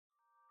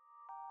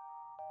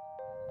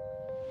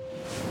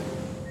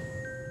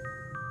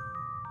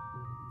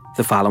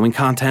The following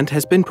content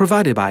has been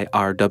provided by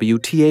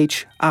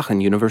RWTH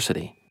Aachen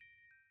University.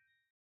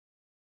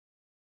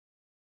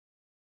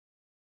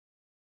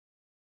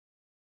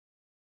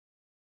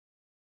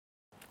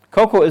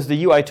 Cocoa is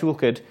the UI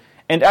toolkit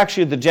and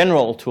actually the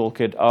general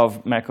toolkit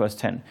of macOS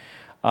 10.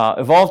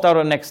 Evolved out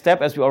of Next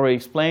Step, as we already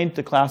explained.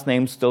 The class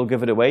names still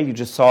give it away. You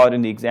just saw it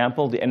in the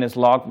example. The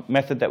nslog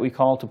method that we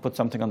call to put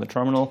something on the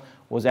terminal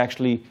was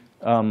actually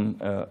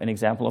an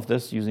example of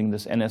this, using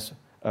this ns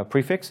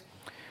prefix.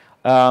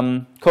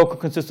 Cocoa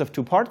consists of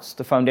two parts: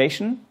 the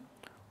foundation,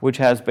 which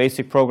has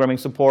basic programming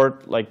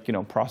support, like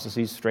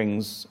processes,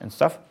 strings, and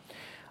stuff,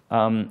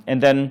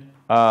 and then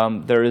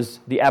there is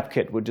the app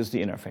kit, which is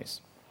the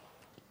interface.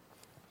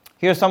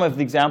 Here are some of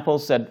the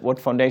examples that what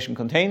Foundation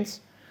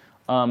contains.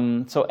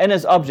 So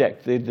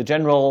NSObject, the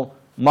general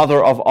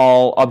mother of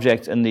all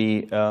objects in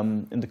the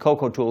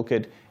Cocoa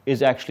toolkit,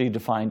 is actually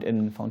defined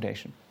in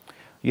Foundation.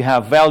 You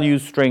have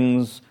values,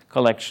 strings,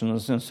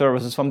 collections, and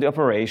services from the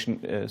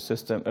operating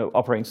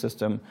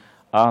system.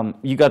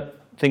 You got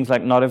things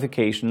like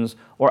notifications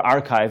or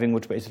archiving,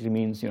 which basically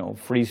means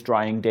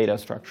freeze-drying data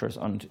structures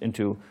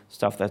into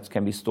stuff that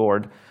can be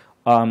stored.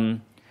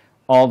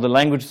 All the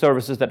language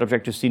services that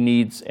Objective-C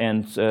needs,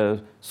 and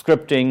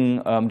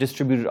scripting,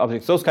 distributed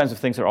objects, those kinds of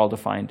things are all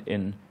defined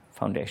in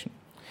Foundation.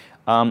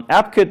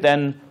 AppKit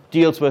then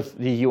deals with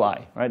the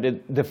UI, right?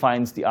 It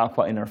defines the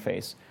Aqua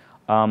interface.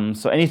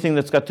 So anything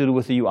that's got to do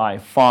with the UI,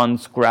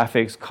 fonts,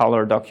 graphics,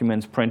 color,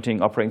 documents,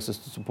 printing, operating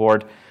system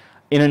support,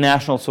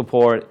 international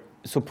support,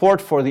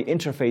 support for the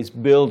interface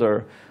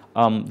builder,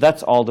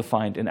 that's all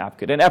defined in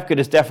AppKit. And AppKit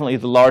is definitely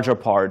the larger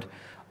part,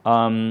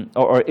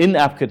 or in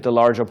AppKit the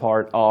larger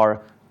part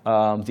are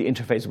the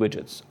interface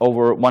widgets.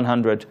 Over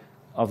 100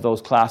 of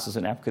those classes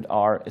in AppKit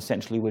are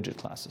essentially widget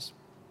classes.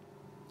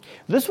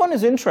 This one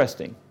is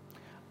interesting.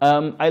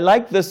 I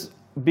like this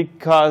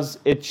because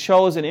it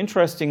shows an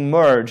interesting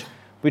merge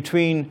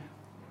between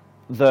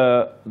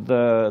the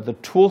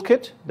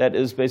toolkit, that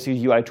is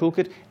basically UI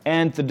toolkit,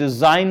 and the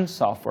design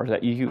software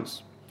that you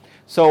use.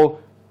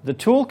 So the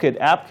toolkit,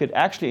 AppKit,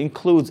 actually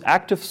includes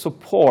active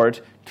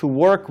support to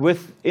work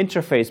with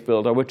Interface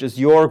Builder, which is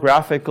your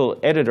graphical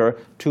editor,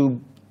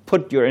 to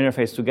put your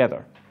interface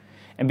together.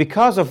 And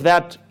because of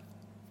that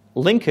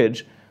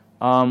linkage,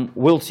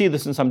 we'll see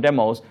this in some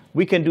demos,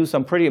 we can do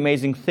some pretty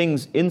amazing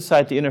things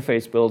inside the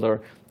Interface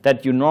Builder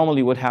that you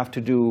normally would have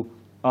to do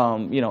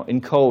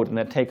in code, and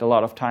that take a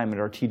lot of time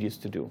and are tedious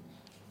to do.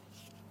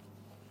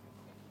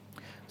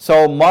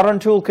 So modern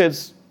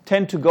toolkits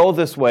tend to go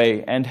this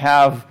way and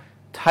have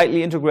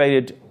tightly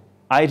integrated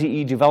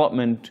IDE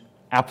development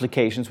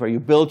applications where you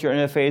build your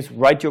interface,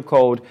 write your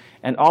code,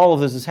 and all of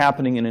this is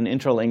happening in an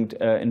interlinked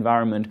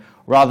environment,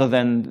 rather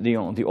than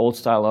the old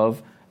style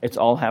of it's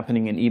all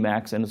happening in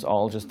Emacs and it's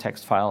all just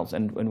text files,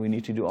 and we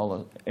need to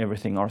do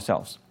everything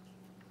ourselves.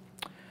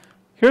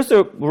 Here's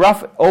a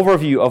rough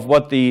overview of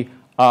what the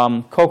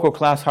Cocoa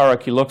class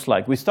hierarchy looks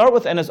like. We start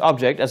with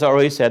NSObject. As I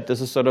already said,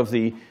 this is sort of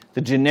the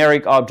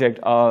generic object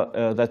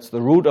that's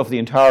the root of the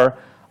entire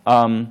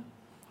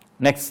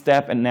Next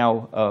Step and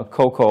now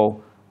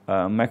Cocoa,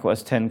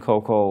 macOS 10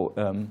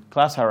 Cocoa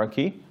class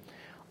hierarchy.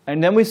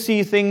 And then we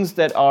see things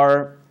that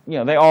are,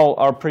 they all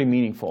are pretty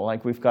meaningful.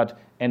 Like we've got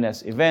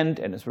NSEvent,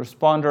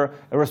 NSResponder.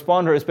 A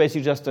responder is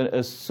basically just a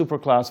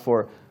superclass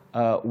for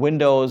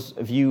Windows,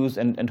 views,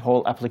 and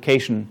whole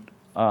application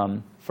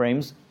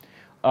frames.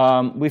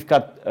 We've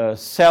got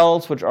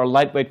cells, which are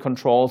lightweight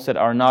controls that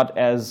are not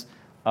as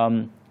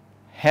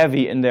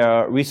heavy in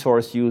their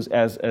resource use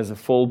as a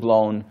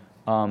full-blown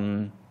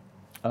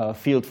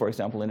field, for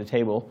example, in a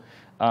table.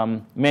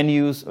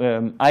 Menus,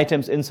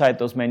 items inside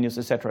those menus,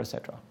 etc.,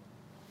 etc.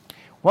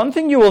 One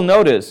thing you will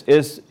notice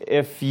is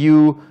if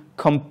you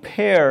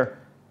compare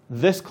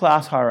this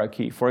class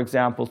hierarchy, for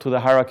example, to the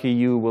hierarchy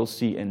you will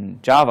see in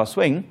Java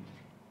Swing,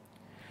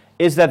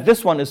 is that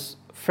this one is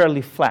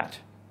fairly flat.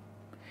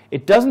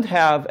 It doesn't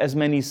have as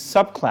many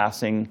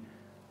subclassing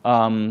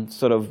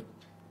sort of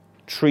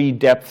tree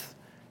depth.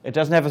 It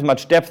doesn't have as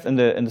much depth in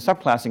the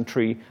subclassing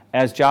tree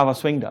as Java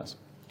Swing does.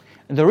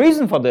 And the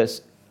reason for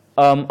this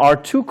are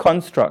two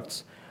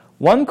constructs.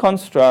 One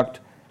construct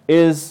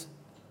is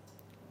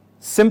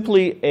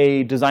simply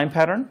a design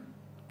pattern.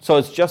 So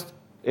it's just,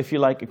 if you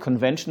like, a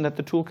convention that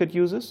the toolkit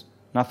uses,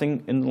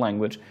 nothing in the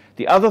language.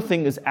 The other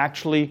thing is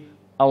actually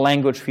a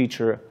language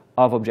feature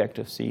of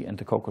Objective-C and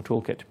the Cocoa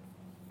toolkit.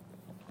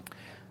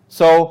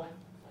 So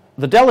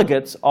the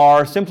delegates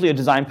are simply a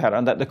design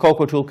pattern that the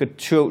Cocoa toolkit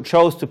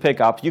chose to pick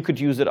up. You could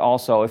use it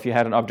also if you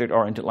had an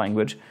object-oriented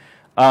language.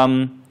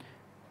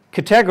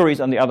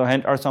 Categories, on the other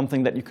hand, are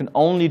something that you can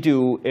only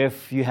do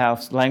if you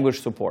have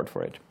language support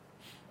for it.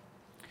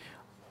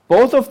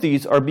 Both of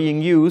these are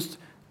being used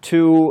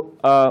to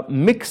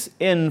mix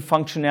in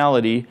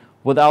functionality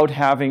without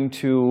having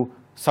to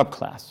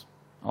subclass.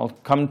 I'll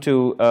come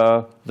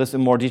to this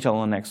in more detail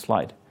on the next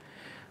slide.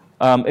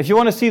 If you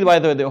want to see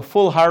the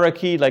full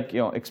hierarchy, like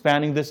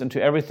expanding this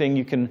into everything,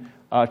 you can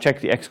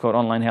check the Xcode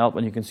online help,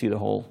 and you can see the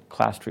whole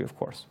class tree, of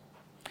course.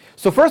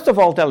 So first of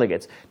all,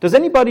 delegates. Does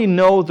anybody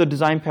know the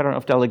design pattern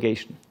of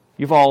delegation?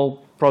 You've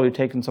all probably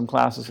taken some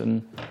classes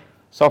in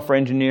software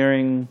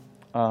engineering.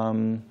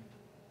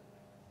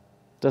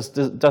 Does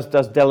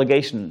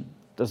delegation,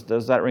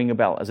 does that ring a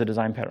bell as a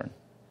design pattern?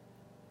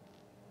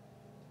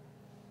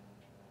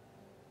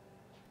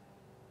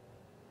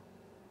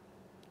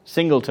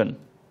 Singleton,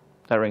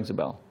 that rings a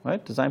bell,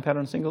 right? Design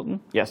pattern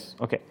singleton? Yes,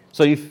 okay.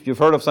 So you've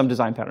heard of some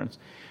design patterns.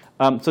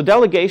 So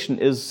delegation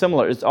is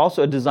similar. It's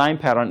also a design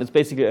pattern. It's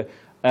basically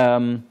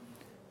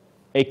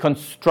a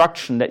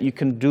construction that you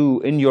can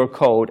do in your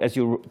code as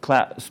you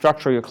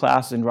structure your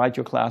classes and write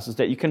your classes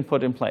that you can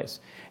put in place.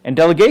 And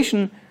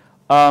delegation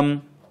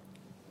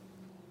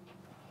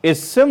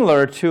is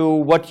similar to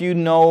what you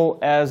know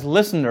as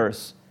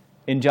listeners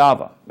in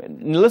Java.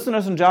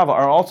 Listeners in Java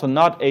are also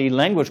not a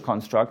language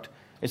construct.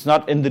 It's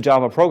not in the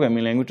Java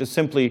programming language. It's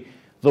simply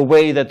the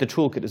way that the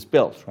toolkit is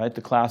built, right?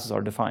 The classes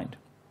are defined.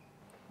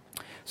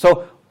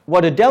 So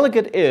what a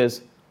delegate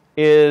is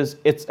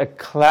it's a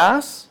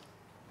class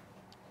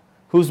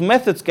whose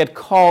methods get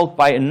called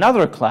by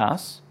another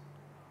class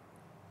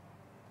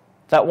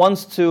that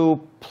wants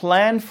to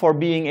plan for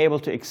being able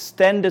to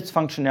extend its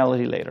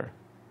functionality later.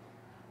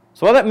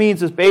 So what that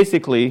means is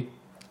basically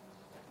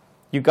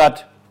you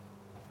got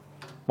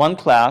one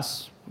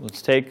class.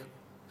 Let's take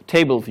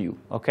table view,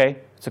 okay?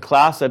 It's a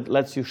class that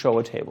lets you show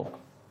a table.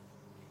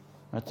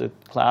 That's a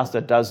class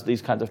that does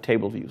these kinds of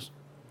table views.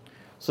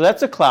 So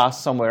that's a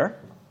class somewhere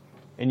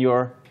in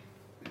your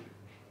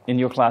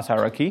class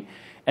hierarchy.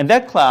 And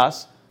that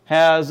class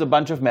has a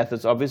bunch of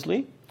methods,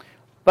 obviously.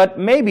 But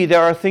maybe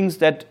there are things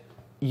that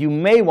you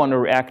may want to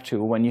react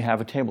to when you have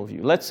a table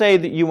view. Let's say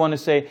that you want to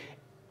say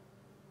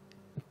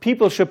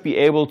people should be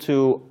able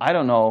to, I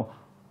don't know,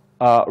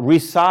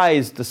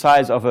 resize the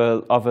size of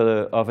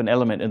an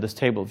element in this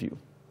table view.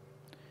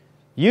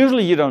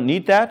 Usually you don't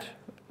need that,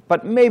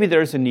 but maybe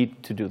there's a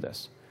need to do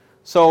this.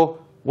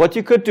 So what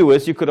you could do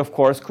is you could, of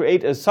course,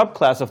 create a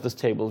subclass of this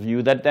table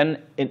view that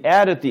then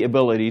added the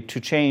ability to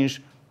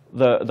change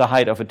the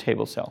height of a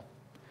table cell.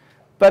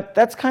 But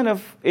that's kind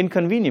of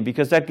inconvenient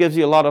because that gives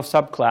you a lot of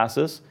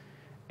subclasses,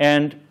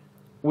 and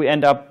we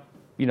end up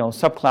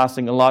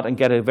subclassing a lot and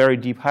get a very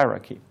deep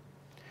hierarchy.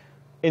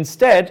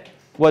 Instead,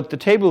 what the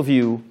table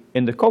view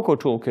in the Cocoa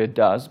toolkit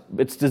does,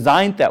 it's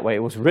designed that way,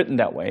 it was written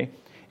that way,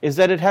 is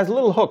that it has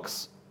little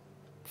hooks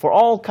for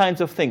all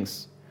kinds of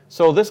things.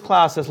 So this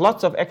class has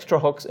lots of extra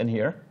hooks in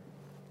here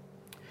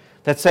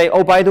that say,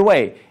 oh, by the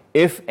way,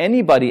 if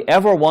anybody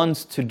ever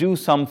wants to do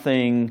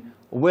something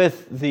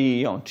with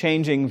the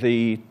changing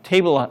the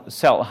table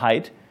cell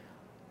height,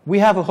 we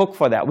have a hook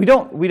for that. We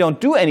don't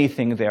do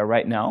anything there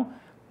right now,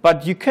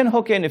 but you can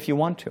hook in if you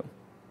want to.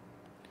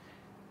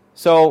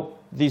 So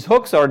these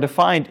hooks are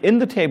defined in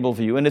the table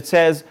view, and it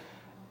says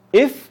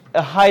if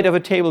a height of a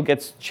table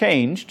gets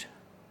changed,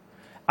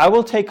 I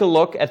will take a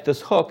look at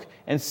this hook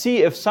and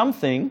see if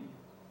something,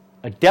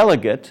 a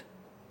delegate,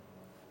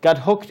 got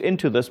hooked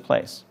into this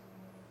place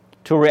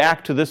to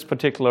react to this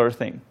particular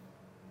thing.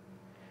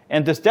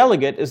 And this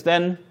delegate is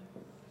then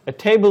a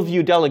table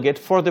view delegate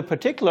for the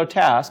particular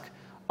task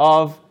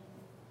of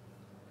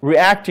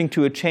reacting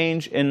to a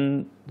change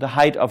in the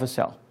height of a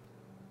cell.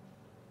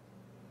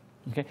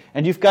 Okay?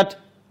 And you've got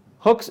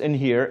hooks in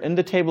here in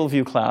the table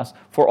view class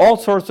for all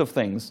sorts of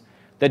things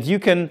that you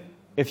can,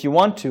 if you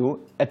want to,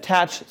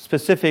 attach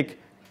specific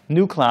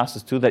new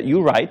classes to that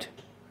you write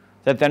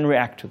that then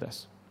react to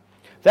this.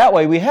 That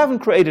way, we haven't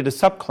created a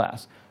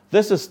subclass.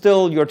 This is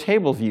still your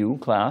table view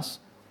class.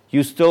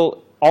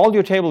 All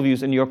your table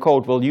views in your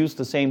code will use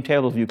the same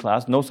table view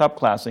class, no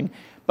subclassing,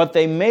 but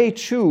you may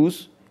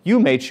choose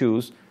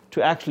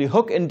to actually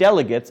hook in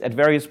delegates at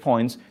various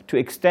points to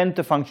extend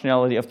the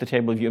functionality of the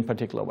table view in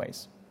particular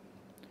ways.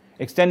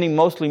 Extending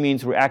mostly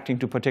means reacting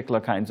to particular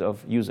kinds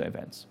of user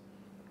events.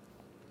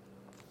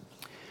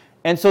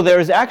 And so there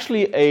is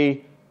actually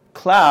a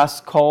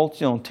class called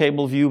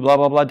table view blah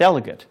blah blah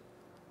delegate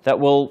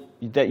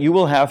that you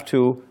will have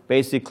to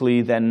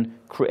basically then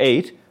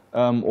create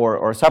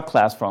or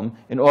subclass from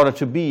in order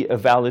to be a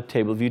valid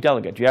table view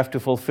delegate. You have to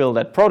fulfill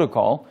that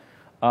protocol,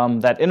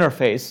 that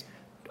interface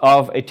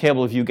of a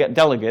table view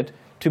delegate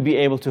to be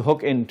able to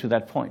hook into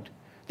that point.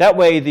 That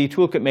way the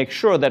toolkit makes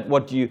sure that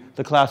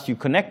the class you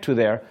connect to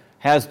there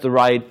has the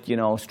right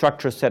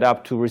structure set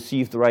up to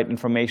receive the right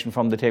information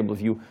from the table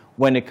view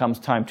when it comes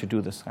time to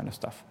do this kind of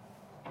stuff.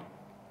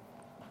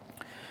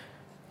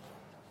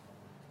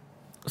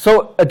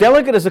 So a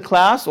delegate is a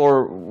class,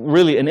 or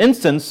really an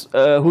instance,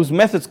 whose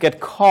methods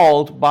get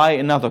called by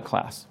another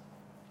class.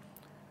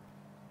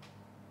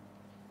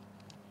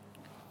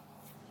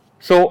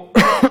 So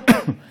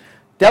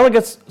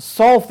delegates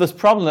solve this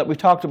problem that we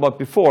talked about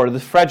before,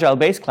 this fragile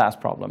base class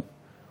problem,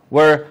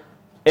 where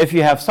if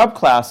you have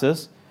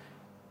subclasses,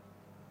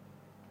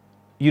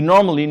 you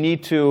normally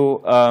need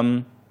to,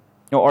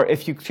 or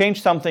if you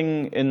change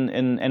something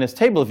in NS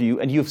table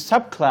view and you've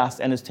subclassed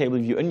NS table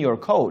view in your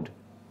code,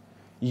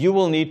 you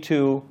will need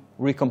to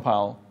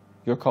recompile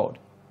your code,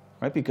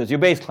 right? Because your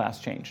base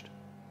class changed.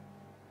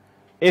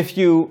 If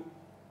you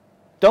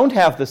don't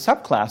have the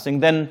subclassing,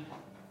 then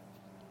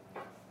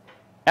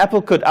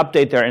Apple could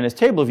update their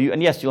NSTableView,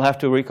 and yes, you'll have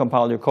to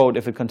recompile your code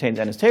if it contains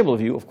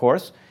NSTableView, of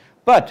course.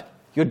 But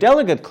your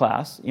delegate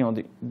class,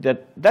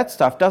 that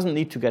stuff doesn't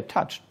need to get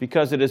touched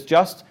because it is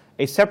just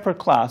a separate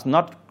class,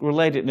 not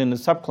related in the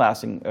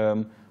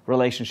subclassing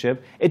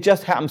relationship. It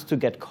just happens to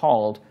get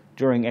called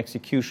during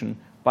execution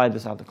by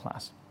this other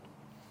class.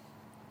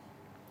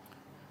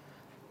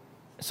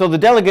 So the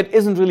delegate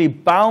isn't really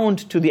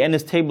bound to the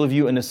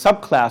NSTableView in a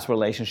subclass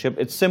relationship.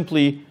 It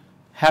simply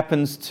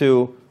happens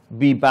to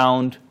be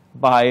bound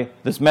by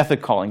this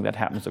method calling that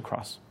happens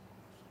across.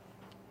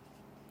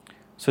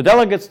 So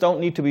delegates don't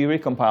need to be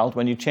recompiled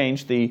when you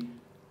change the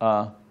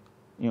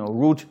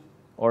root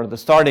or the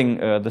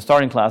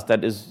starting class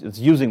that is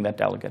using that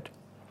delegate.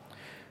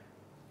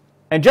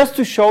 And just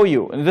to show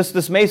you, and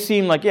this may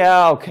seem like,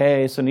 yeah,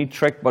 okay, it's a neat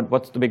trick, but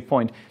what's the big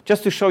point?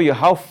 Just to show you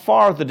how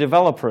far the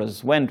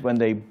developers went when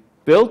they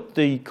built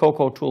the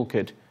Cocoa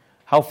toolkit,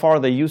 how far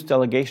they used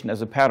delegation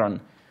as a pattern.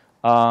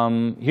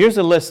 Here's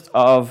a list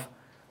of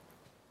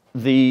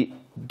the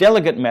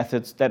delegate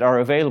methods that are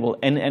available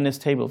in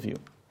NSTableView.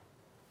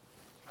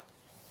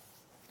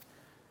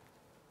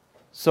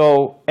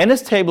 So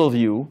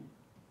NSTableView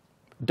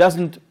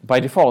by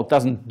default,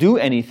 doesn't do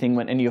anything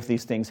when any of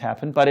these things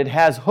happen, but it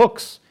has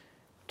hooks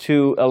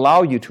to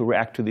allow you to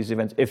react to these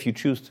events if you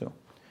choose to.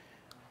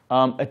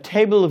 A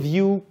table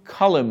view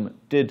column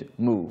did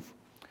move.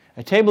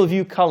 A table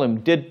view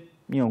column did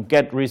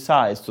get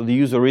resized, so the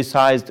user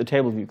resized a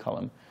table view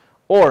column.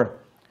 Or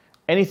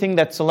anything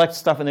that selects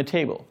stuff in the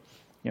table.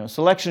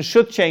 Selection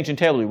should change in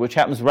table view, which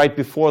happens right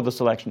before the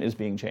selection is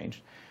being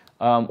changed.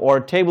 Or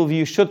table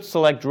view should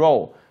select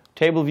row.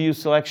 Table view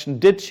selection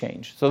did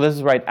change, so this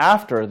is right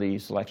after the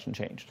selection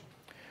changed.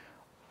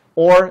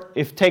 Or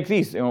take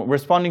these,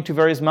 responding to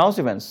various mouse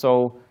events.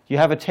 So you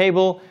have a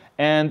table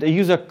and a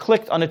user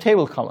clicked on a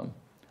table column.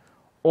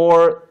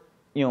 Or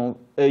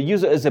a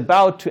user is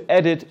about to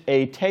edit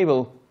a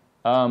table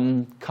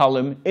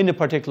column in a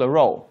particular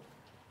row.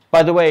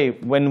 By the way,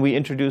 when we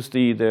introduced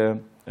the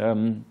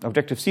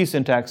Objective-C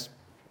syntax,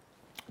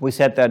 we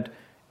said that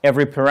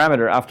every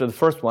parameter after the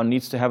first one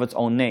needs to have its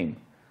own name.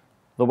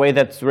 The way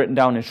that's written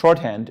down in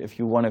shorthand, if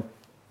you want to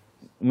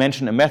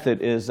mention a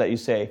method, is that you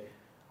say,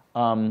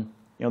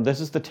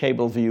 this is the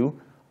table view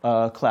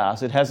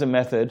class. It has a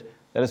method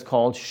that is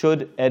called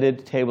should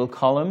edit table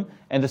column,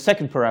 and the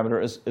second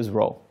parameter is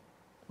row.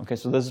 Okay,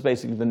 so this is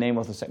basically the name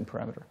of the second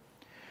parameter.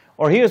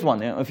 Or here's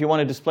one. If you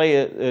want to display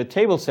a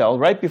table cell,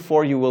 right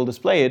before you will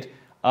display it,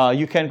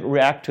 you can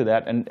react to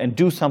that and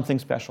do something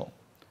special.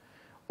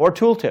 Or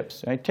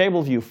tooltips, right?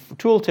 Table view,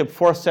 tooltip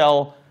for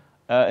cell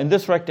in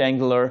this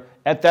rectangular,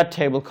 at that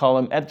table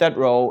column, at that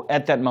row,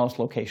 at that mouse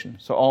location.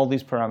 So all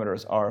these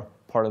parameters are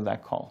part of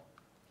that call.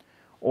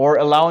 Or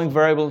allowing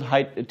variable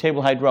height,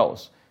 table height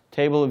rows.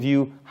 Table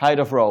view height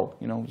of row.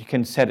 You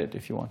can set it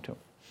if you want to.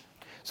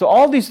 So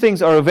all these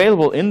things are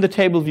available in the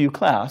table view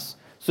class.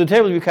 So the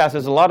table view class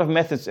has a lot of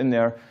methods in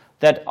there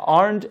that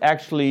aren't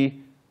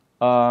actually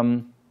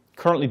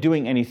currently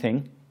doing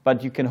anything,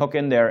 but you can hook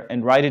in there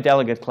and write a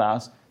delegate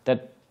class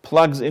that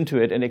plugs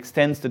into it and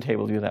extends the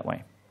table view that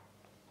way.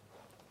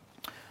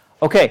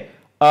 Okay,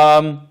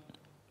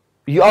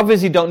 you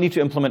obviously don't need to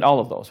implement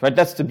all of those, right?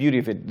 That's the beauty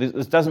of it.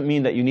 This doesn't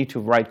mean that you need to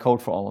write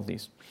code for all of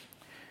these.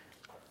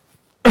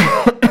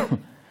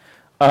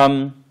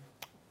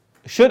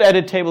 Should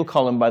edit table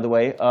column, by the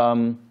way,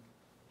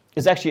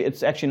 it's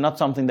actually not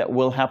something that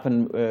will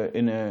happen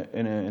in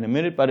a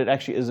minute, but it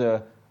actually is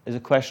a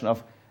question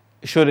of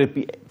should it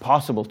be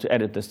possible to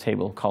edit this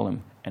table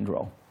column and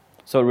row.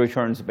 So it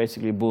returns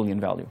basically a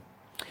Boolean value.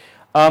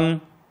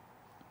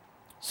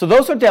 So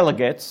those are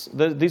delegates.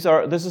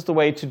 This is the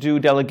way to do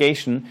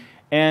delegation.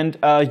 And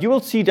you will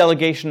see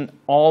delegation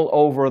all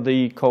over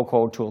the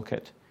Cocoa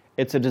toolkit.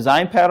 It's a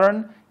design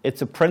pattern.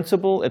 It's a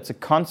principle. It's a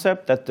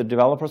concept that the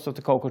developers of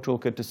the Cocoa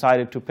toolkit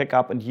decided to pick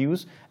up and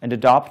use and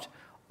adopt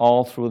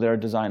all through their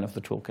design of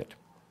the toolkit.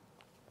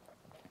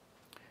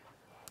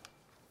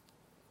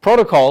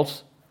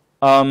 Protocols,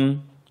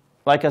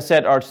 like I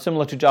said, are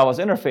similar to Java's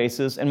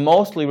interfaces and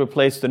mostly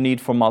replace the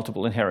need for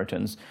multiple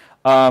inheritance.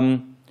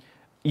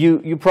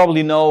 You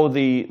probably know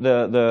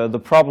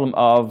the problem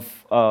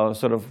of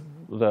sort of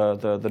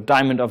the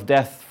diamond of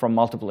death from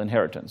multiple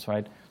inheritance,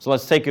 right? So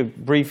let's take a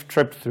brief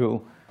trip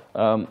through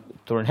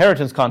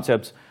inheritance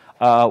concepts.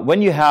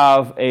 When you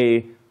have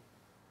a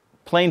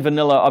plain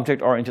vanilla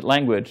object-oriented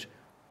language,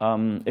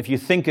 if you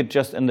think it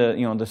just in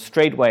the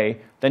straight way,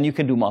 then you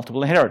can do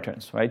multiple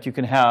inheritance, right? You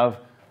can have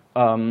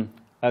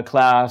a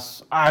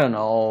class, I don't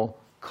know,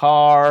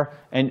 car,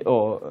 and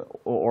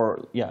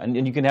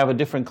you can have a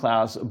different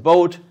class,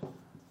 boat.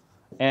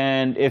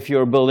 And if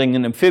you're building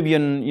an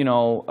amphibian,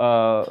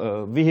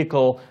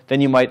 vehicle,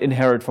 then you might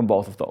inherit from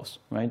both of those,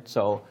 right?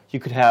 So you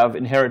could have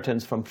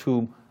inheritance from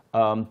two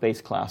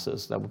base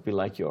classes. That would be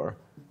like your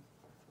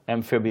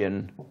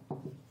amphibian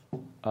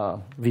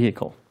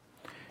vehicle.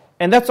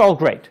 And that's all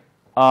great.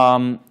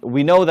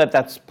 We know that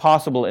that's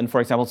possible in,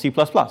 for example, C++.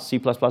 C++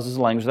 is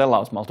a language that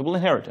allows multiple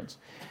inheritance.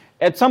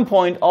 At some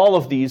point, all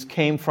of these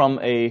came from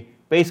a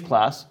base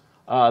class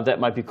that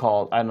might be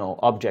called, I don't know,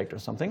 object or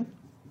something.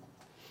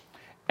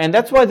 And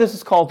that's why this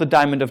is called the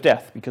diamond of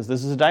death, because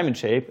this is a diamond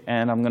shape,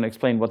 and I'm going to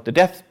explain what the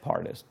death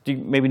part is. Do you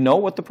maybe know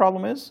what the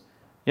problem is?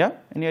 Yeah?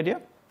 Any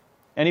idea?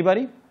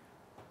 Anybody?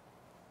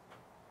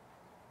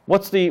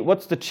 What's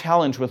the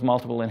challenge with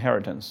multiple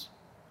inheritance?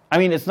 I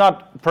mean, it's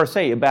not per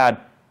se a bad,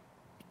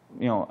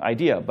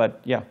 idea, but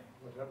yeah.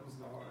 What happens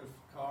now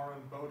if car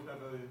and boat have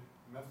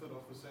a method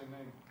of the same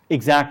name?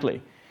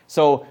 Exactly.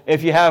 So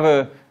if you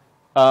have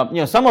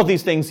some of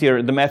these things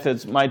here, the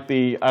methods might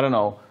be, I don't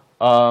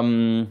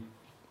know,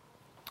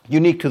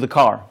 unique to the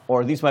car,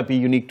 or these might be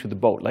unique to the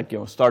boat, like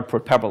start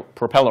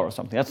propeller or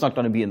something. That's not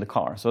going to be in the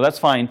car, so that's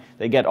fine.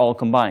 They get all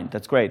combined.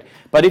 That's great.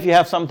 But if you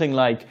have something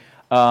like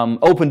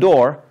open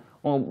door,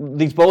 well,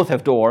 these both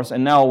have doors,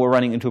 and now we're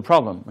running into a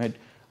problem, right?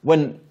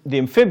 When the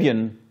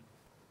amphibian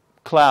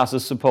class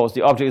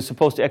the object is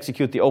supposed to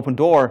execute the open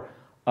door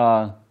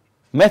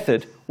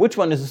method, which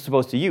one is it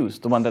supposed to use?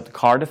 The one that the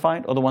car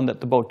defined or the one that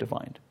the boat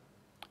defined?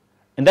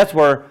 And that's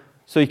where,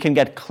 so you can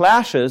get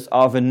clashes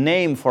of a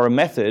name for a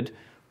method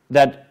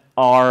that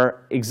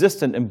are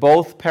existent in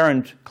both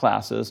parent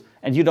classes,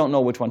 and you don't know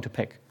which one to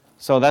pick.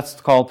 So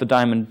that's called the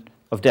diamond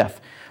of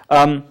death.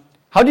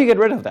 How do you get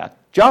rid of that?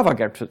 Java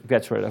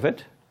gets rid of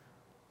it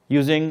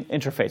using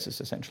interfaces,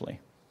 essentially.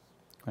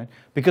 Right?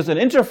 Because an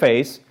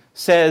interface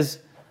says,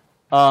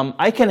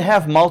 I can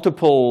have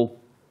multiple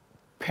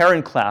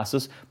parent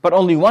classes, but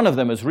only one of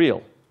them is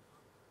real.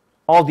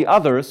 All the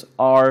others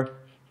are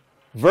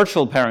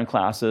virtual parent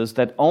classes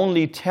that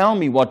only tell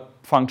me what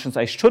functions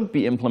I should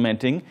be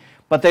implementing,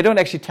 but they don't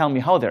actually tell me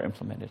how they're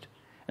implemented.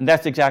 And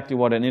that's exactly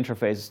what an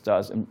interface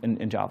does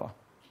in Java.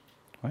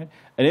 Right?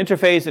 An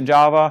interface in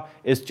Java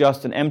is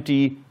just an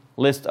empty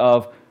list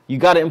of, you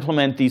got to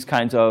implement these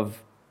kinds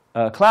of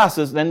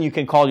classes, then you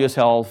can call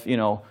yourself,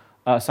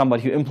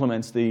 somebody who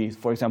implements the,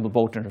 for example,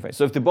 boat interface.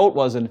 So if the boat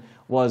was an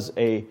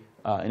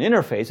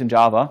interface in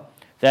Java,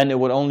 then it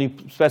would only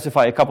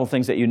specify a couple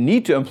things that you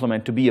need to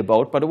implement to be a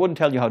boat, but it wouldn't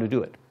tell you how to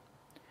do it.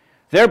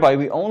 Thereby,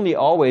 we only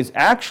always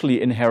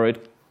actually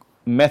inherit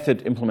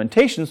method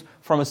implementations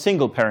from a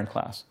single parent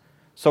class.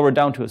 So we're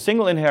down to a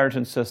single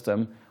inheritance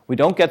system. We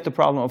don't get the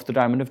problem of the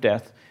diamond of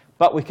death,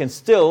 but we can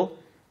still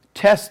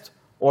test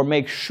or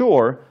make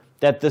sure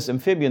that this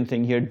amphibian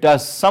thing here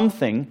does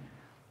something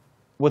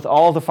with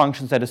all the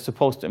functions that it's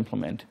supposed to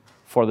implement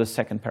for the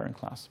second parent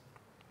class.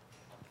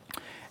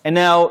 And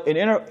now,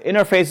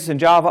 interfaces in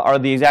Java are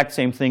the exact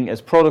same thing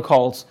as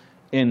protocols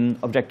in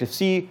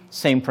Objective-C,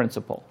 same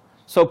principle.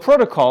 So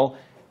protocol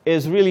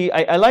is really,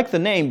 I like the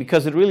name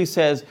because it really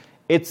says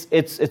it's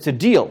a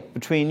deal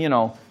between,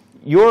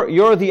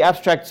 you're the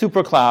abstract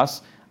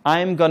superclass.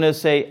 I'm going to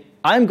say,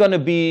 I'm going to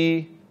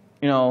be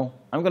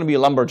a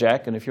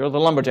lumberjack, and if you're the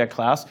lumberjack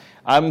class,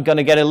 I'm going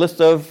to get a lists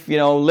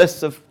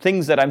of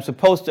things that I'm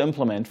supposed to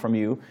implement from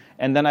you,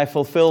 and then I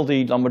fulfill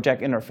the lumberjack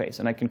interface,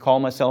 and I can call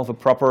myself a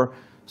proper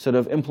sort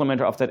of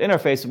implementer of that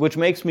interface, which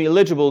makes me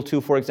eligible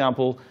to, for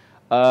example,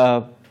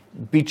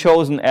 be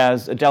chosen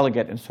as a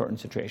delegate in certain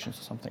situations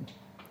or something.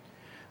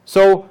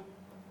 So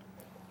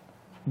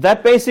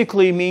that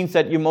basically means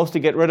that you mostly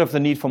get rid of the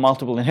need for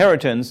multiple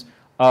inheritance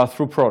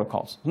through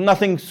protocols.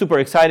 Nothing super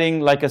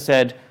exciting. Like I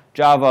said,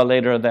 Java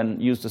later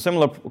then used a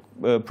similar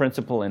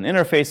principle in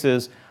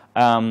interfaces,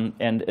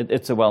 and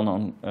it's a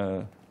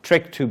well-known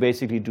trick to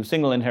basically do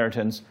single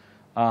inheritance,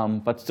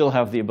 but still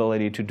have the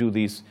ability to do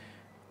these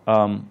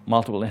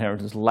multiple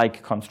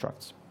inheritance-like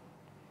constructs.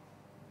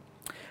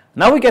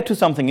 Now we get to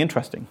something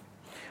interesting.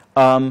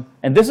 And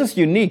this is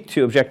unique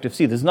to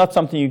Objective-C. This is not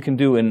something you can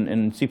do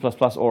in C++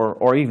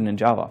 or even in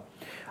Java.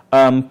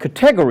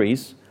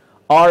 Categories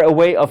are a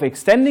way of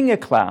extending a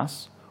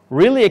class,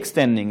 really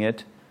extending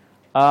it,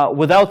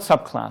 without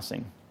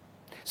subclassing.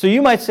 So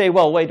you might say,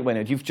 well, wait a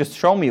minute, you've just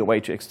shown me a way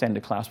to extend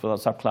a class without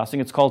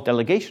subclassing. It's called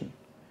delegation.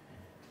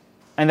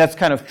 And that's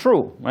kind of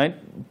true, right?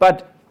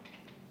 But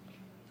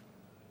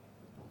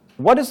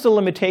what is the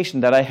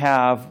limitation that I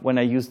have when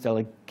I use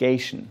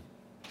delegation?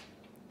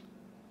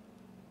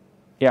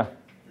 Yeah?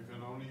 You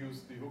can only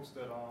use the hooks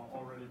that are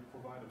already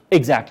provided.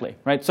 Exactly,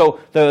 right? So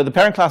the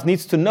parent class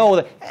needs to know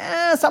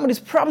that somebody's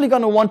probably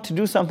going to want to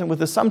do something with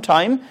this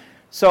sometime,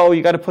 so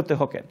you got to put the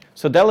hook in.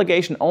 So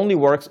delegation only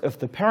works if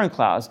the parent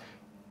class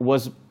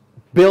was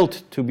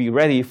built to be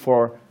ready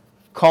for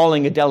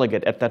calling a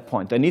delegate at that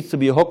point. There needs to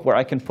be a hook where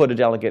I can put a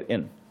delegate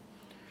in.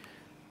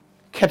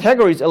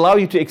 Categories allow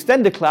you to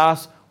extend the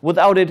class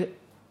without it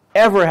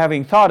ever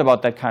having thought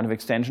about that kind of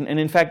extension, and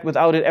in fact,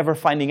 without it ever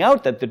finding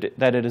out that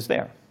it is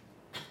there,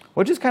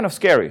 which is kind of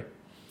scary.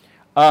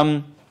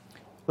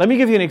 Let me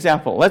give you an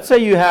example. Let's say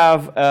you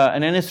have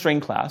an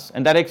NSString class,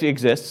 and that actually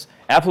exists.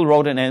 Apple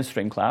wrote an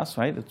NSString class,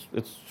 right?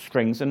 It's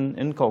strings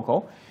in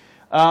Cocoa.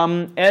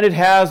 And it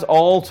has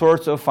all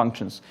sorts of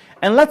functions.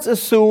 And let's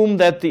assume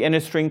that the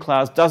NSString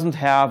class doesn't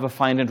have a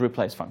find and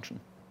replace function.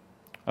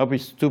 It would be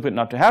stupid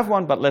not to have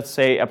one, but let's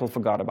say Apple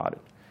forgot about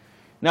it.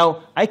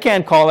 Now, I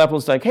can't call Apple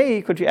and say,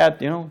 hey, could you add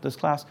this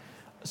class?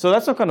 So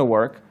that's not going to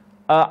work.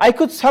 I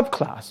could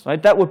subclass,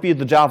 right? That would be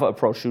the Java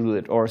approach to do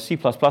it, or C++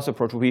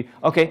 approach would be,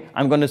 okay,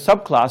 I'm going to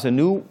subclass a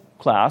new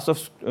class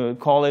of,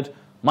 call it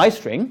my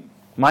string,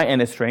 my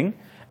NSString,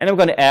 and I'm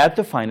going to add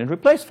the find and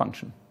replace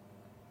function.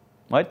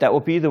 Right? That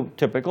would be the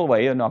typical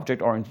way an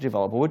object-oriented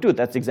developer would do it.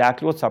 That's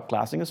exactly what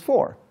subclassing is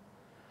for.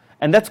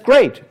 And that's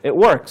great. It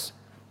works.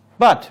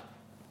 But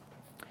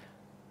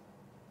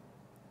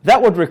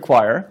that would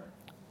require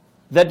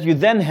that you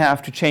then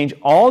have to change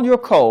all your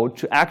code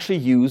to actually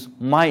use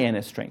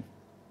myNSString.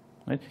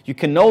 Right? You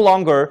can no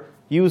longer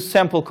use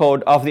sample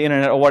code of the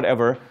internet or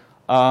whatever.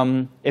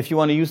 If you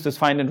want to use this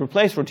find and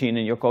replace routine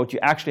in your code, you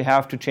actually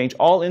have to change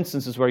all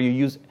instances where you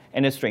use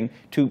NSString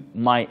to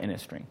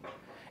myNSString.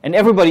 And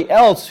everybody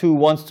else who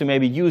wants to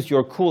maybe use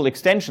your cool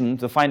extension,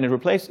 the find and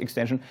replace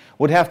extension,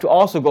 would have to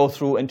also go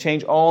through and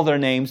change all their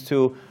names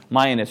to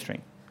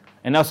myNSString.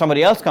 And now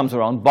somebody else comes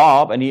around,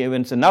 Bob, and he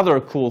invents another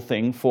cool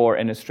thing for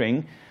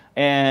NSString,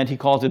 and he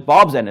calls it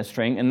Bob's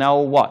NSString, and now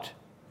what?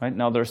 Right?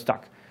 Now they're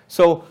stuck.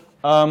 So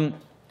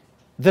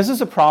this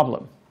is a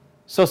problem.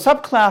 So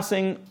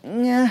subclassing,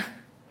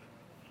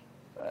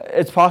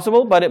 it's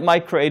possible, but it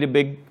might create a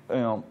big,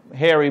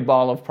 hairy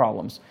ball of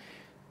problems.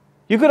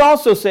 You could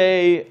also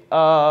say,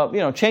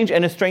 change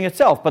NSString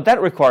itself, but that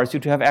requires you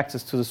to have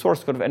access to the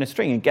source code of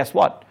NSString. And guess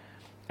what?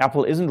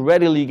 Apple isn't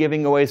readily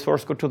giving away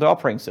source code to the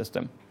operating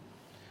system.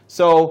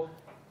 So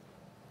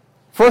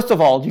first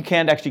of all, you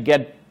can't actually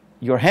get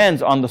your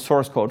hands on the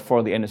source code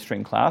for the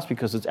NSString class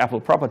because it's Apple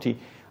property.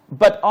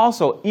 But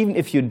also, even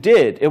if you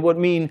did, it would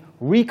mean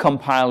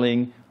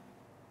recompiling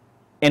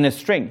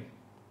NSString.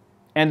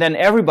 And then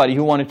everybody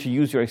who wanted to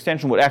use your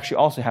extension would actually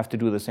also have to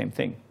do the same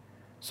thing.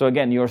 So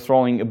again, you're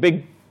throwing a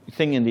big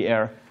thing in the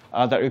air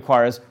that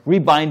requires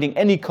rebinding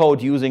any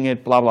code using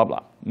it, blah, blah,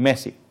 blah.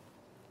 Messy.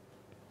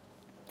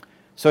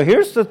 So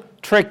here's the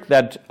trick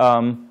that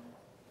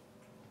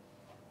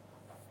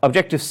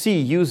Objective-C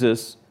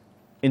uses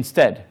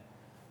instead.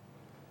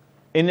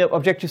 In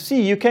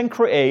Objective-C, you can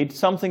create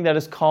something that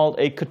is called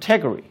a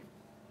category.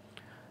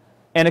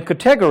 And a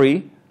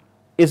category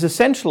is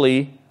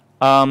essentially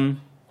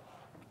an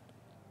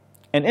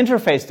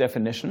interface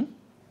definition,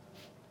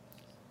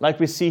 like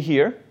we see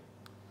here.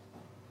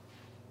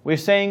 We're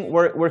saying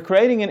we're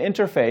creating an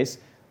interface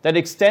that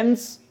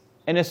extends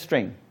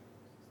NSString.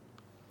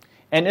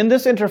 And in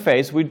this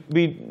interface,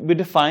 we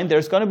define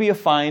there's going to be a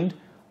find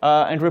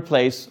and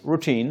replace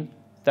routine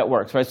that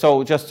works. Right?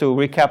 So just to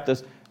recap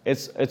this,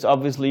 it's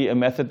obviously a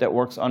method that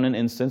works on an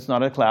instance,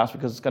 not a class,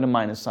 because it's got a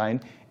minus sign.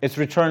 Its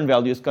return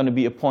value is going to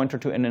be a pointer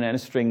to an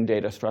NSString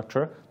data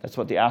structure. That's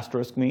what the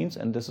asterisk means,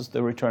 and this is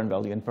the return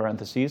value in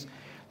parentheses.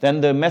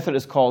 Then the method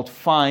is called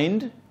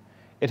find.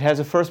 It has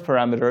a first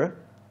parameter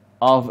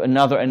of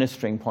another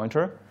NSString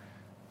pointer,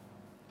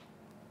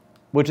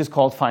 which is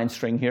called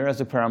findString here as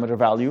a parameter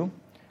value.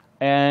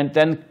 And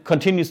then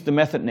continues the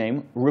method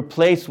name,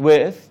 replace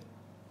with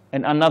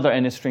another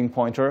NSString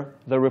pointer,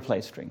 the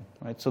replace string.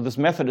 Right? So this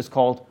method is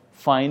called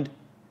find,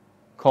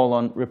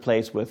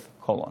 replace with,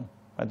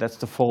 Right? That's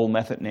the full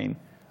method name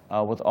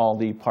with all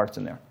the parts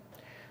in there.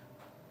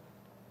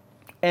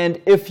 And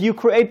if you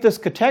create this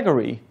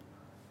category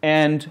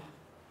and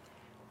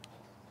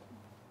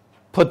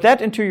put that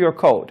into your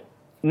code,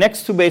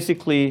 next to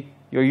basically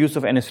your use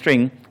of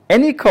NSString,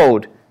 any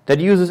code that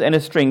uses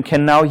NSString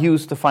can now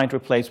use the find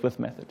replace with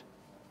method.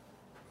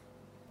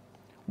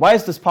 Why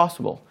is this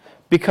possible?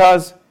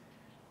 Because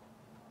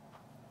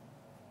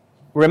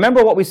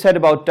remember what we said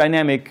about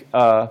dynamic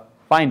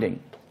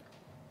binding.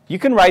 You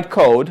can write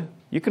code,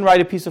 you can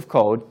write a piece of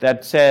code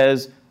that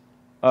says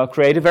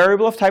create a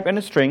variable of type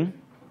NSString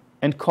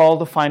and call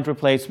the find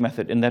replace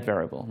method in that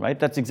variable. Right?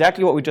 That's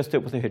exactly what we just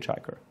did with the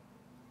hitchhiker.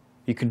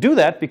 You can do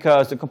that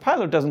because the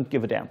compiler doesn't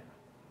give a damn.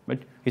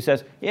 Right? He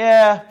says,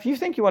 yeah, if you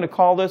think you want to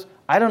call this,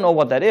 I don't know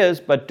what that is,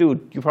 but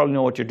dude, you probably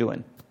know what you're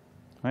doing.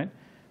 Right?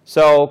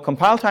 So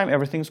compile time,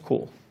 everything's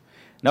cool.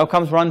 Now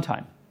comes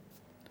runtime.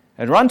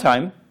 At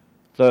runtime,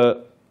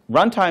 the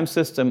runtime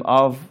system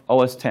of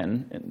OS X,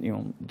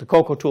 the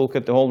Cocoa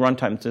toolkit, the whole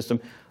runtime system,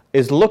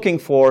 is looking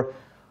for,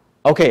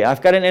 okay,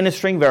 I've got an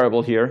NSString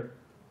variable here.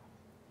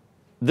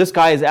 This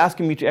guy is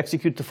asking me to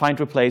execute the find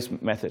replace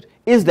method.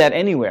 Is that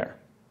anywhere?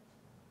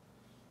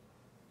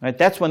 Right?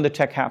 That's when the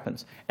check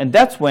happens. And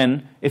that's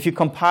when, if you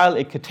compile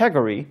a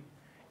category,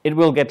 it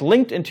will get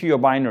linked into your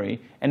binary.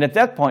 And at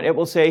that point, it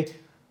will say,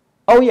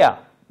 oh yeah,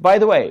 by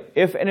the way,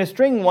 if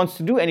NSString wants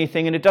to do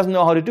anything and it doesn't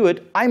know how to do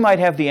it, I might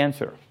have the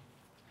answer.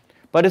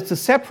 But it's a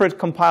separate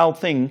compiled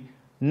thing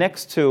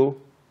next to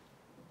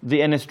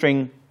the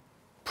NSString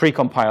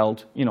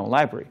precompiled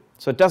library.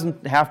 So it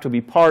doesn't have to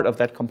be part of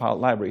that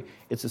compiled library.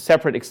 It's a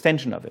separate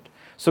extension of it.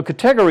 So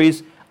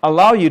categories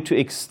allow you to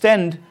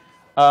extend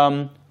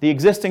the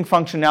existing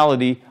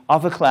functionality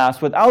of a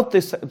class without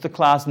the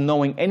class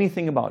knowing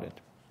anything about it.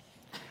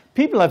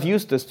 People have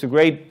used this to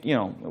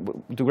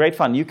great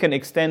fun. You can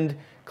extend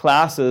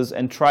classes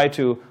and try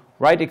to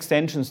write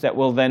extensions that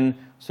will then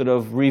sort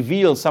of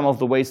reveal some of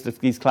the ways that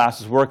these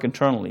classes work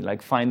internally,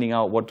 like finding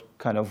out what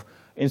kind of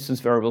instance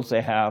variables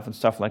they have and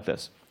stuff like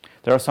this.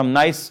 There are some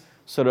nice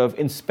sort of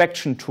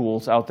inspection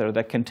tools out there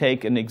that can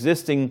take an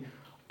existing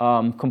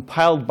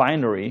compiled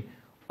binary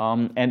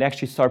and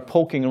actually start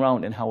poking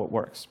around in how it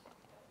works.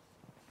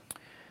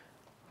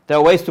 There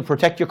are ways to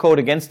protect your code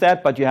against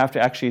that, but you have to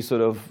actually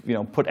sort of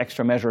put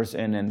extra measures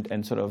in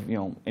and sort of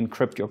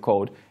encrypt your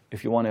code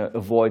if you want to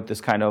avoid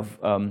this kind of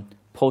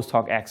post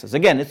hoc access.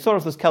 Again, it's sort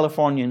of this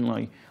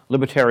Californian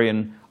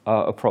libertarian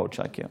approach.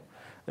 Like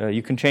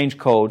you can change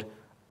code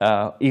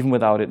even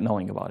without it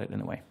knowing about it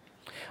in a way.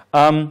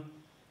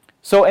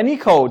 So any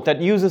code that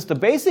uses the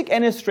basic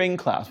NSString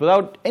class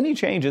without any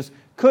changes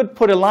could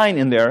put a line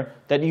in there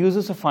that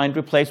uses a find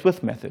replace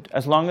with method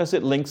as long as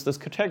it links this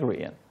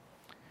category in.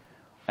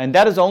 And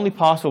that is only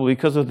possible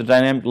because of the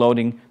dynamic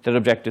loading that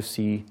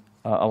Objective-C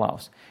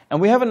allows.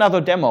 And we have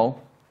another demo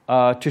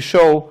to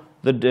show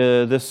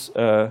this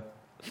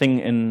thing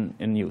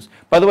in use.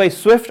 By the way,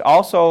 Swift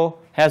also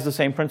has the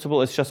same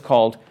principle. It's just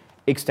called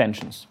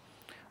extensions.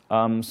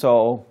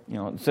 So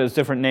it's a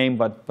different name,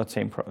 but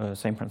same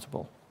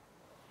principle.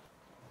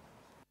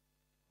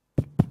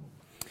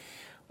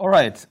 All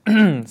right.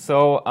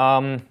 So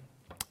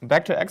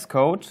back to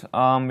Xcode.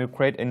 We'll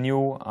create a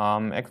new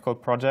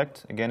Xcode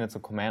project. Again, it's a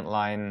command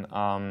line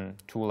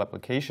tool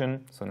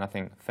application, so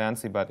nothing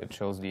fancy, but it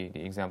shows the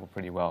example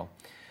pretty well.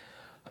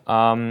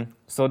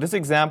 So this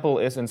example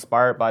is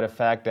inspired by the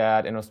fact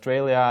that in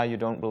Australia, you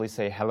don't really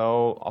say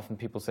hello. Often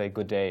people say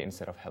good day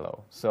instead of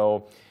hello.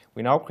 So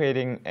we're now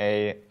creating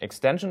an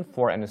extension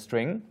for a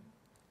string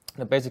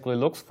that basically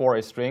looks for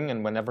a string,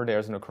 and whenever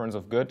there's an occurrence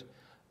of good,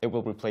 it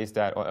will replace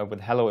that, or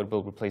with hello, it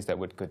will replace that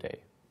with good day.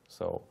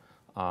 So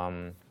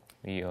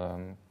we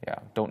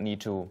don't need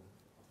to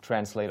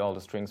translate all the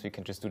strings. We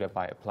can just do that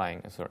by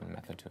applying a certain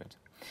method to it.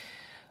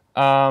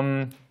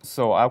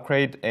 So I'll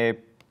create a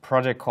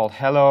project called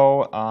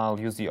hello. I'll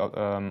use the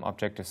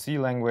Objective-C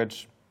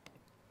language,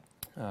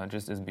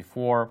 just as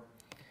before.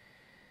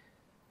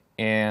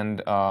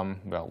 And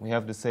well, we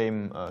have the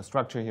same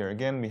structure here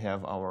again. We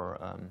have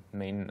our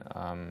main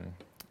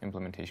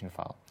implementation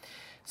file.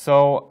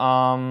 So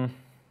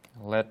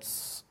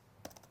let's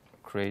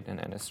create an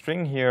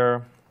NSString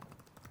here.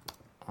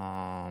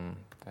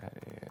 That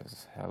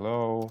is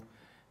hello,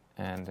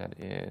 and that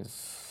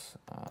is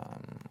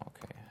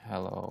okay,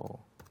 hello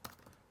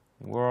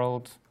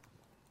world.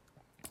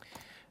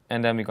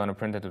 And then we're going to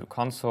print it to the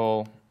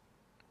console.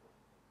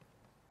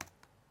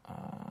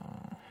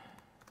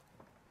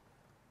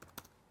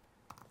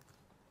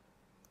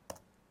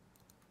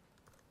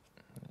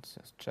 Let's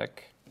just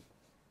check.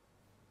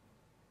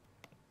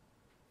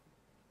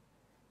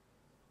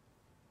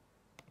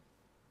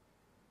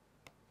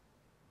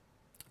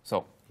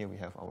 So here we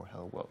have our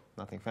hello world.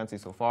 Nothing fancy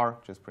so far,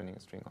 just printing a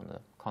string on the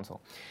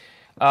console.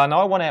 Now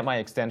I want to add my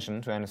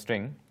extension to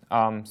NSString.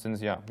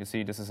 Since, yeah, you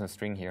see this is a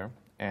string here,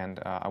 and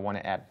I want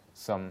to add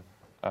some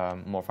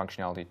more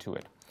functionality to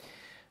it.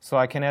 So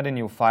I can add a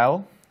new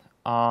file.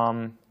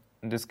 In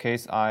this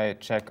case, I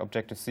check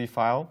Objective-C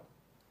file.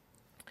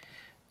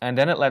 And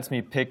then it lets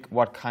me pick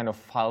what kind of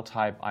file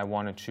type I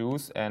want to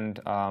choose. And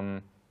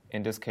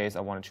in this case,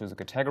 I want to choose a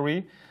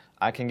category.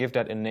 I can give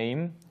that a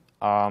name.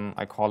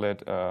 I call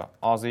it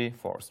Aussie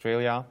for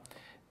Australia.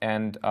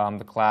 And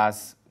the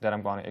class that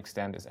I'm going to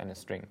extend is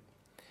NSString.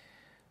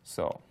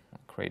 So I'll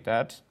create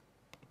that.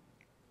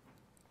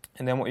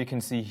 And then what you can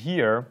see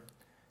here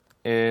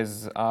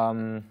is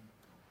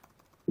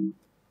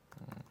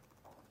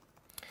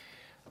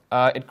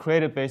it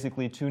created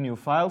basically two new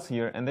files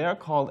here, and they are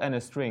called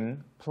NSString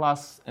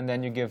plus, and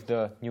then you give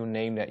the new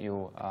name that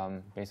you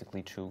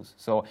basically choose.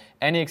 So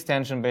any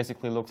extension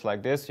basically looks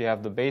like this. You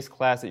have the base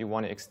class that you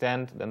want to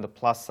extend, then the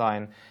plus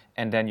sign,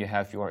 and then you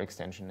have your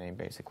extension name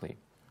basically.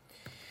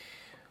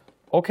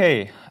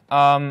 Okay,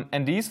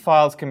 and these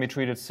files can be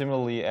treated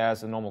similarly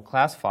as a normal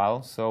class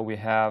file. So we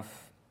have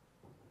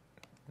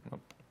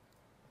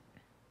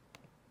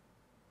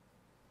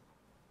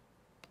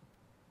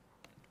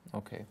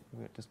okay,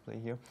 weird display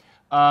here.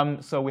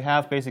 So we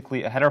have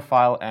basically a header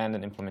file and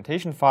an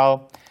implementation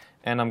file.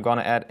 And I'm going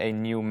to add a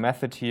new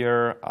method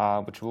here,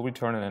 which will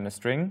return an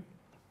NSString.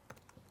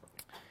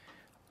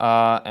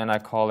 And I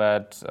call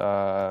that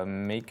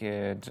make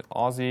it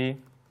Aussie.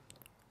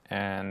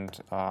 And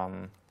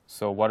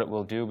so what it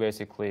will do,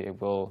 basically,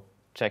 it will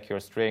check your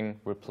string,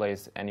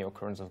 replace any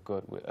occurrence of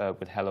good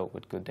with hello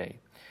with good day.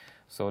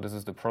 So this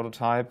is the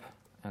prototype.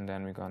 And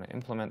then we're going to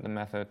implement the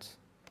method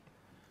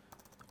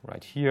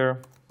right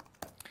here.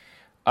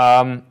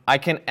 I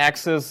can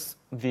access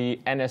the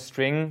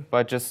NSString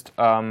by just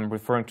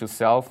referring to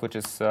self, which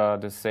is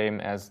the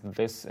same as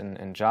this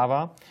in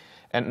Java.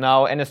 And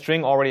now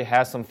NSString already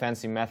has some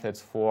fancy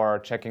methods for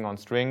checking on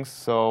strings.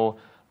 So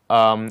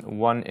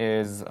one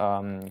is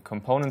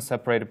component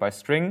separated by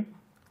string.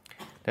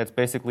 That's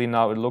basically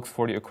now it looks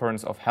for the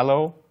occurrence of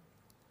hello.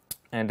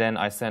 And then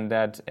I send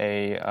that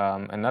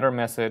another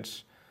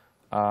message.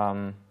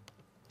 So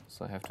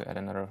I have to add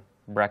another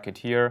bracket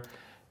here.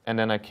 And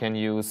then I can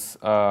use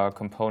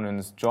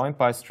components joined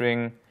by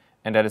string,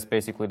 and that is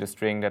basically the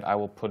string that I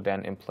will put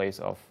then in place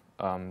of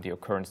the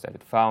occurrence that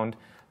it found.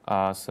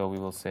 So we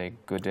will say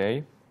good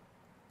day,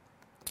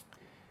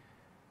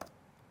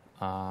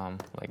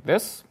 like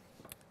this.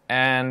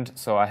 And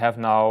so I have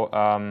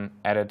now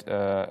added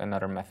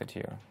another method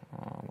here.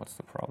 What's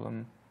the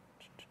problem?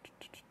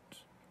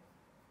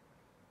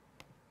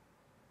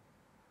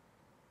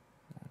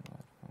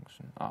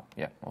 function.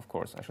 Yeah, of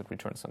course, I should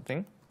return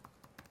something.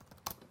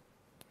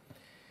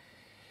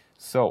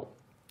 So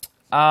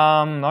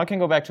now I can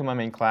go back to my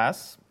main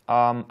class.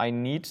 I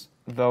need,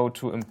 though,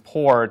 to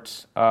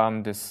import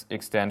this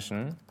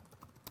extension.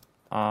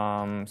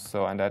 And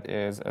that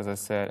is, as I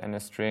said, in a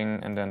string,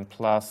 and then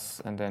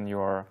plus, and then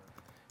your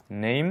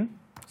name.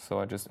 So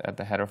I just add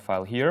the header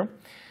file here.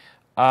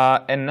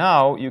 And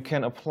now you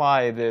can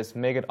apply this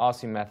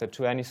makeItAussie method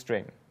to any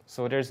string.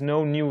 So there's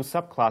no new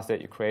subclass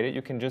that you created.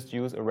 You can just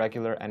use a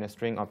regular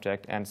NSString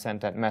object and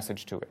send that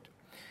message to it.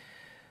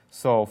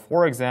 So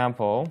for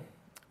example,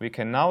 we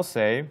can now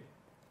say,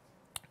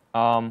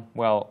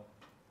 well,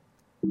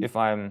 if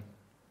I'm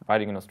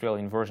writing an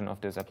Australian version of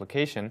this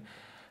application,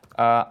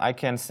 I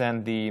can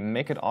send the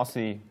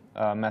makeItAussie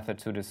method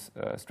to this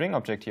string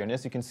object here. And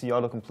as you can see,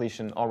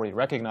 autocompletion already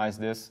recognized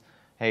this.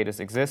 Hey, this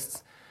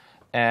exists.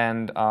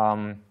 And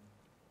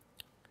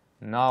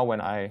now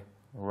when I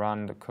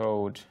run the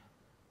code,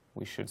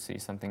 we should see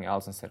something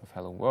else instead of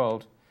hello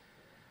world.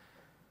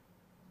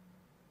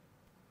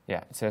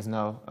 Yeah, it says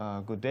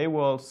now good day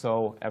world,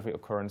 so every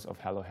occurrence of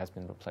hello has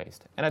been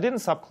replaced. And I didn't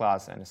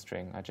subclass any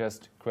string. I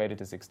just created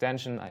this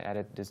extension. I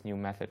added this new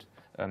method,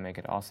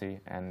 makeItAussie,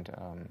 and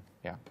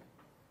yeah.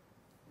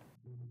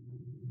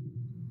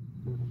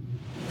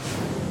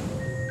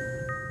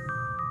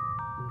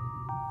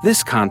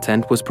 This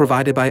content was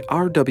provided by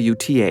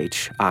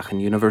RWTH Aachen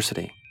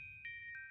University.